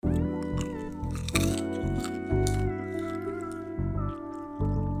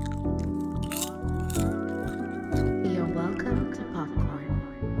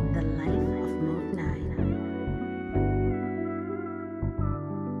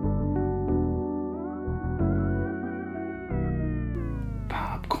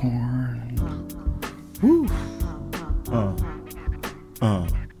popcorn. Woo.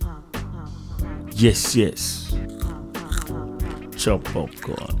 Yes. Chop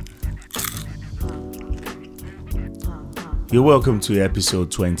popcorn. You're welcome to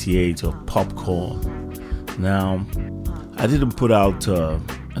episode 28 of Popcorn. Now, I didn't put out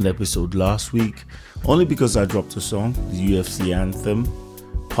an episode last week only because I dropped a song, the UFC Anthem,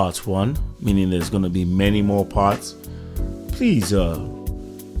 part 1, meaning there's going to be many more parts. Please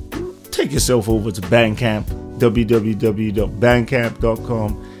take yourself over to Bandcamp,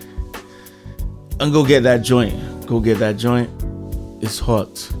 www.bandcamp.com, and go get that joint. It's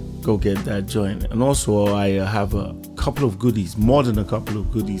hot. Go get that joint. And also, I have a couple of goodies, more than a couple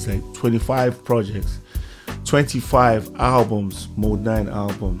of goodies, like 25 projects, 25 albums, Mode 9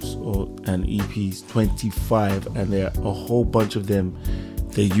 albums and EPs, 25, and there are a whole bunch of them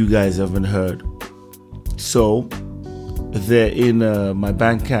that you guys haven't heard. So they're in my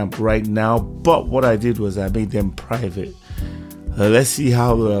Bandcamp right now, but what I did was I made them private. Let's see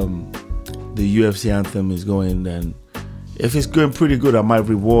how the UFC Anthem is going, and if it's going pretty good, I might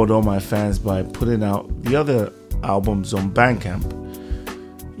reward all my fans by putting out the other albums on Bandcamp.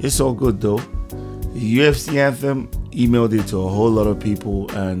 It's all good though. The UFC Anthem, emailed it to a whole lot of people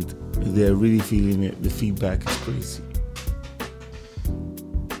and they're really feeling it. The feedback is crazy.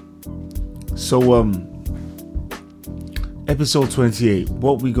 So episode 28,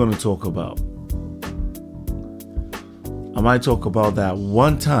 what we gonna talk about? I might talk about that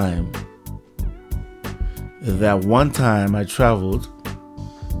one time I traveled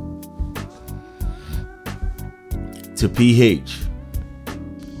to PH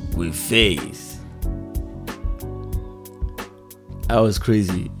with FaZe. That was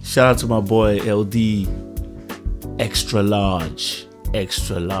crazy. Shout out to my boy LD Extra Large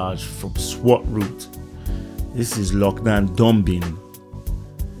from SWAT Route. This is Lockdown Dombin.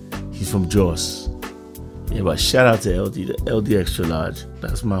 He's from Jos. Yeah, but shout out to LD Extra Large.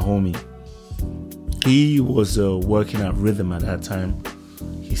 That's my homie. He was working at Rhythm at that time.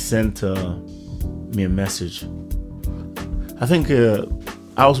 He sent me a message. I think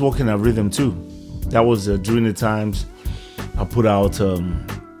I was working at Rhythm too. That was during the times I put out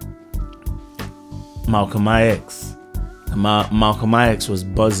Malcolm IX. Malcolm IX was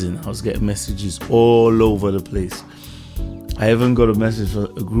buzzing. I was getting messages all over the place. I even got a message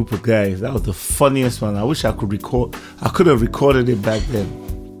from a group of guys. That was the funniest one. I wish I could record. I could have recorded it back then,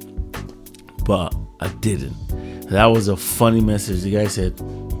 but I didn't. That was a funny message. The guy said,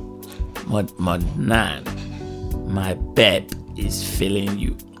 "Man, my babe is feeling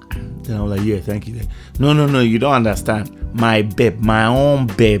you." Then I was like, "Yeah, thank you." No, you don't understand. My babe, my own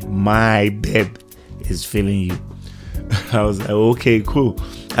babe, my babe is feeling you. I was like, okay, cool.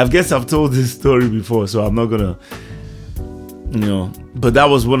 I guess I've told this story before, so I'm not gonna, but that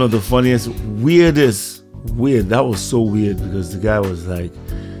was one of the funniest, weirdest. That was so weird because the guy was like,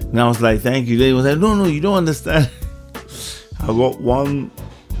 and I was like, thank you. Then he was like, no, you don't understand. I got one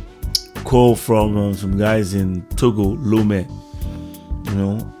call from some guys in Togo, Lomé.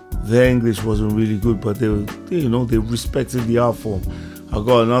 Their English wasn't really good, but they respected the art form. I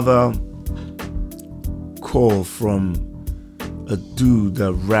got another call from a dude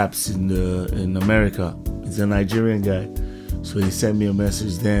that raps in America. He's a Nigerian guy. So he sent me a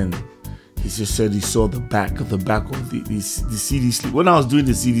message then. He just said he saw the back of the CD sleeve. When I was doing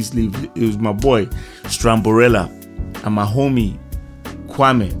the CD sleeve, it was my boy Stramborella and my homie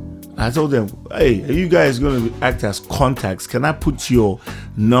Kwame. I told them, hey, are you guys going to act as contacts? Can I put your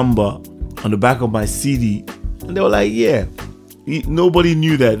number on the back of my CD? And they were like, yeah. Nobody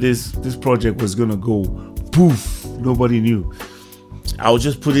knew that this project was going to go poof. Nobody knew. I was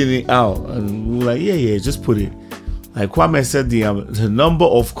just putting it out. And we were like, yeah, just put it. Like Kwame said, the number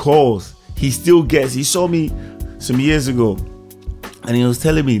of calls he still gets. He saw me some years ago. And he was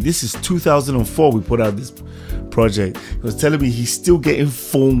telling me, this is 2004 we put out this project. He was telling me he's still getting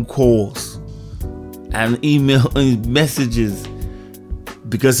phone calls and email and messages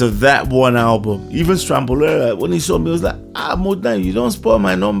because of that one album. Even Strambolera, when he saw me, he was like, Mode 9, you don't spoil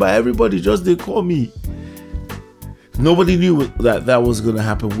my number. Everybody just they call me. Nobody knew that was going to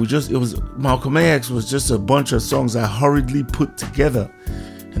happen. It was Malcolm X was just a bunch of songs I hurriedly put together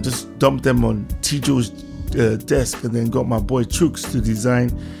and just dumped them on T-Joe's desk, and then got my boy Chooks to design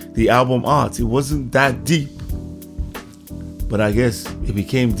the album art. It wasn't that deep, but I guess it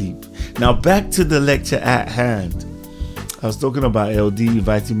became deep. Now back to the lecture at hand. I was talking about LD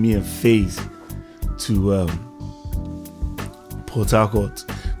inviting me and FaZe to Port Harcourt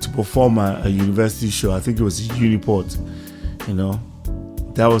to perform a university show. I think it was Uniport.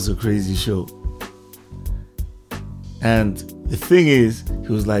 That was a crazy show. And the thing is, he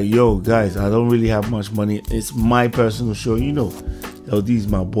was like, yo, guys, I don't really have much money. It's my personal show. You know, LD's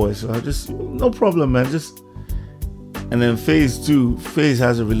my boy. So I just, no problem, man. And then FaZe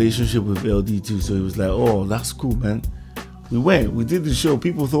has a relationship with LD too. So he was like, oh, that's cool, man. We did the show.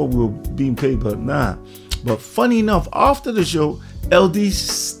 People thought we were being paid, but nah. But funny enough, after the show, LD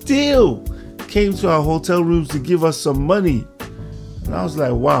still came to our hotel rooms to give us some money. And I was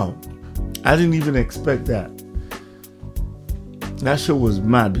like, wow, I didn't even expect that. That show was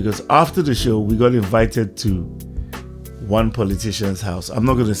mad because after the show, we got invited to one politician's house. I'm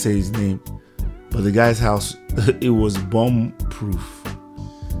not going to say his name, but the guy's house, it was bomb-proof.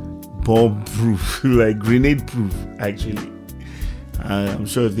 Bomb-proof, like grenade-proof, actually. I'm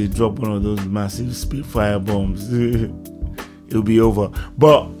sure if they drop one of those massive Spitfire bombs, it'll be over.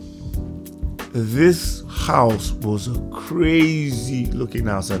 But this house was a crazy looking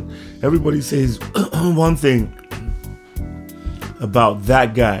house, and everybody says one thing about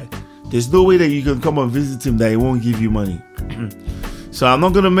that guy: there's no way that you can come and visit him that he won't give you money. So I'm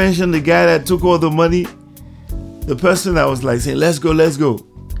not gonna mention the guy that took all the money, the person that was like saying let's go.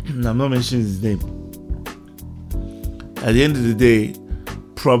 I'm not mentioning his name. At the end of the day,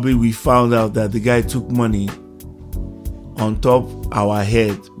 probably we found out that the guy took money on top our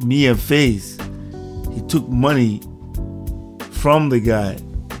head. Me and FaZe, he took money from the guy,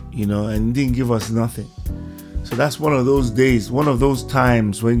 you know, and didn't give us nothing. So that's one of those days, one of those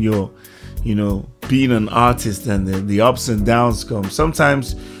times when you're, you know, being an artist and the ups and downs come.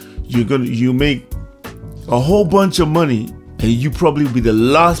 Sometimes you make a whole bunch of money and you probably be the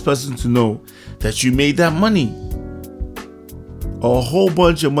last person to know that you made that money. A whole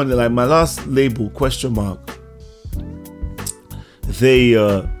bunch of money, like my last label, ? They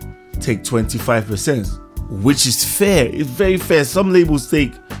take 25%, which is fair. It's very fair. Some labels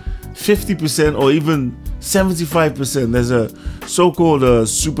take 50% or even 75%. There's a so-called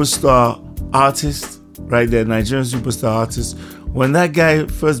superstar artist, right there, Nigerian superstar artist. When that guy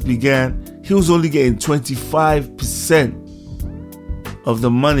first began, he was only getting 25% of the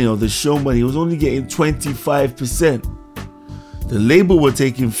money, or the show money. He was only getting 25%. The label were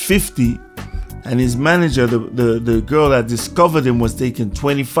taking 50%, and his manager, the girl that discovered him, was taking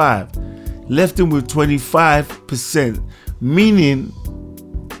 25%. Left him with 25%, meaning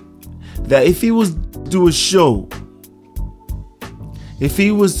that if he was to do a show, if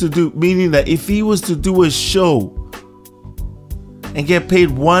he was to do a show and get paid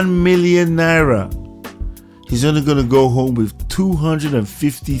 1 million naira, he's only going to go home with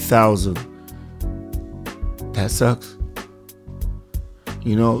 250,000. That sucks.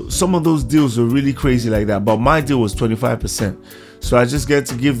 You know, some of those deals are really crazy like that, but my deal was 25%. So I just get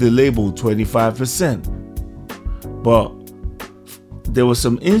to give the label 25%. But there were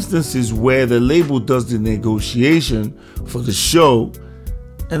some instances where the label does the negotiation for the show,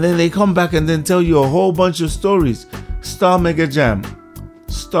 and then they come back and then tell you a whole bunch of stories. Star Mega Jam,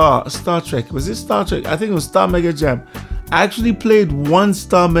 Star Trek. Was it Star Trek? I think it was Star Mega Jam. I actually played one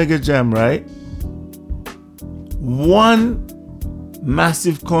Star Mega Jam, right? One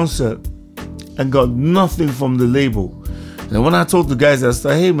massive concert and got nothing from the label. And when I told the guys that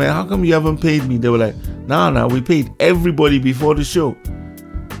started, hey man, how come you haven't paid me? They were like, nah, we paid everybody before the show.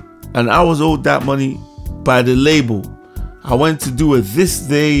 And I was owed that money by the label. I went to do a This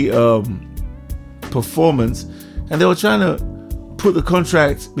Day performance, and they were trying to put the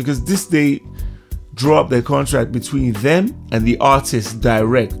contract, because This Day draw up their contract between them and the artist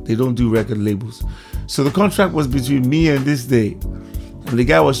direct. They don't do record labels. So the contract was between me and This Day. And the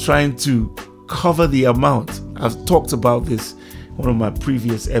guy was trying to cover the amount. I've talked about this in one of my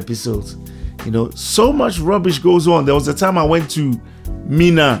previous episodes. You know, so much rubbish goes on. There was a time I went to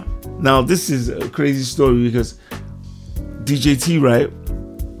Mina. Now, this is a crazy story because DJ T, right?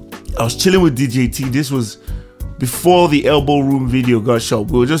 I was chilling with DJ T. This was before the Elbow Room video got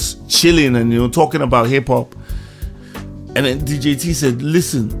shot. We were just chilling and, you know, talking about hip hop. And then DJ T said,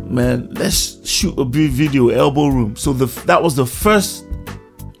 listen, man, let's shoot a big video, Elbow Room. So that was the first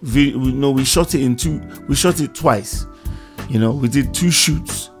video. We shot it twice. You know, we did 2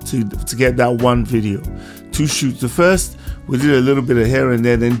 shoots to get that one video. 2 shoots. The first, we did a little bit of here and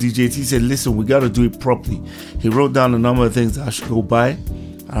there. Then DJ T said, listen, we got to do it properly. He wrote down a number of things that I should go by.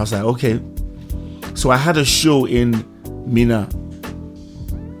 And I was like, okay. So I had a show in Mina.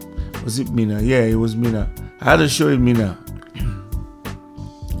 Was it Mina? Yeah, it was Mina. I had a show in Mina.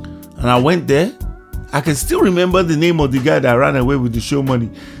 And I went there. I can still remember the name of the guy that ran away with the show money.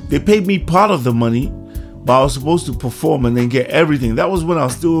 They paid me part of the money, but I was supposed to perform and then get everything. That was when I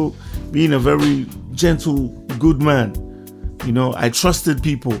was still being a very gentle, good man. You know, I trusted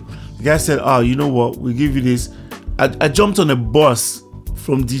people. The guy said, you know what? We'll give you this. I jumped on a bus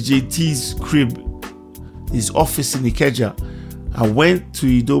from DJ T's crib, his office in Ikeja. I went to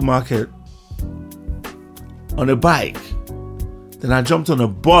Ido Market on a bike. Then I jumped on a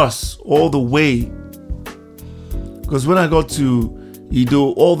bus all the way. Because when I got to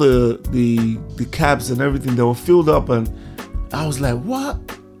Ido, all the cabs and everything, they were filled up, and I was like, what?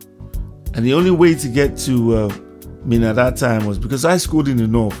 And the only way to get to Minna that time was because I schooled in the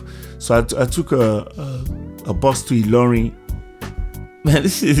north. So I took a bus to Ilorin. Man,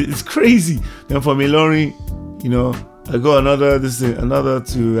 it's crazy. Then from Ilorin, I got another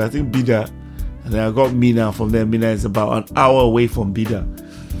to, I think, Bida. And then I got Minna from there. Minna is about an hour away from Bida.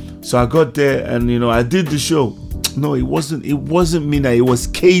 So I got there and, I did the show. No, it wasn't Minna. It was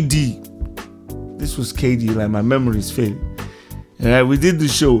KD. This was KD. Like, my memory is failing. And we did the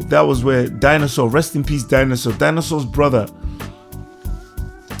show. That was where Dinosaur, rest in peace, Dinosaur's brother,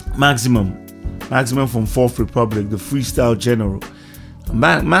 Maximum from Fourth Republic, the freestyle general.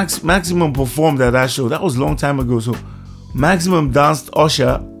 Maximum performed at that show. That was a long time ago. So Maximum danced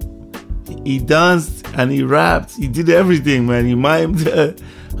Usher. He danced and he rapped. He did everything, man. He mimed.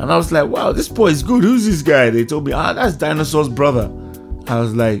 And I was like, wow, this boy is good. Who's this guy? They told me, that's Dinosaur's brother. I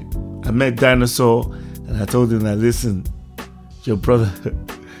was like, I met Dinosaur and I told him, that, listen, your brother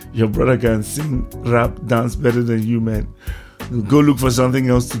can sing, rap, dance better than you, man. Go look for something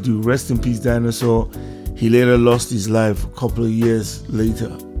else to do. Rest in peace, Dinosaur. He later lost his life a couple of years later.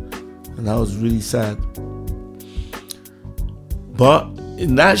 And that was really sad. But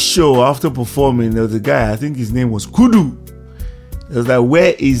in that show, after performing, there was a guy, I think his name was Kudu. It was like,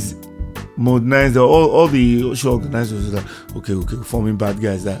 where is Mode 9? All the show organizers were like, okay, forming bad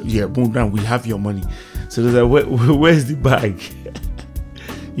guys. That, yeah, Mode 9, we have your money. So they're like, where's the bag?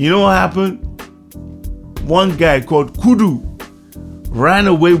 You know what happened? One guy called Kudu ran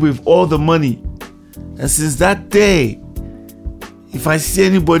away with all the money. And since that day, if I see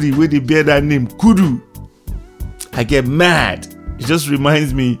anybody where they bear that name, Kudu, I get mad. It just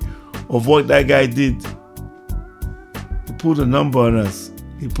reminds me of what that guy did. He pulled a number on us.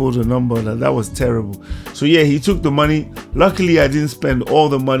 That was terrible. So yeah, he took the money. Luckily, I didn't spend all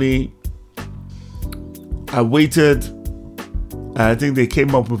the money. I waited. I think they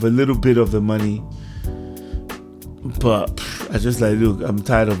came up with a little bit of the money. But I just like, look, I'm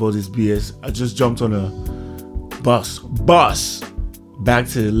tired of all this BS. I just jumped on a bus back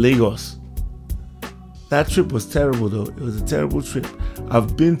to Lagos. That trip was terrible though. It was a terrible trip.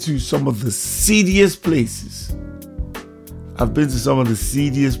 I've been to some of the seediest places.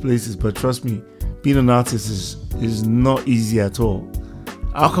 But trust me, being an artist is not easy at all.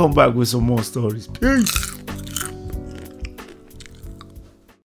 I'll come back with some more stories. Peace.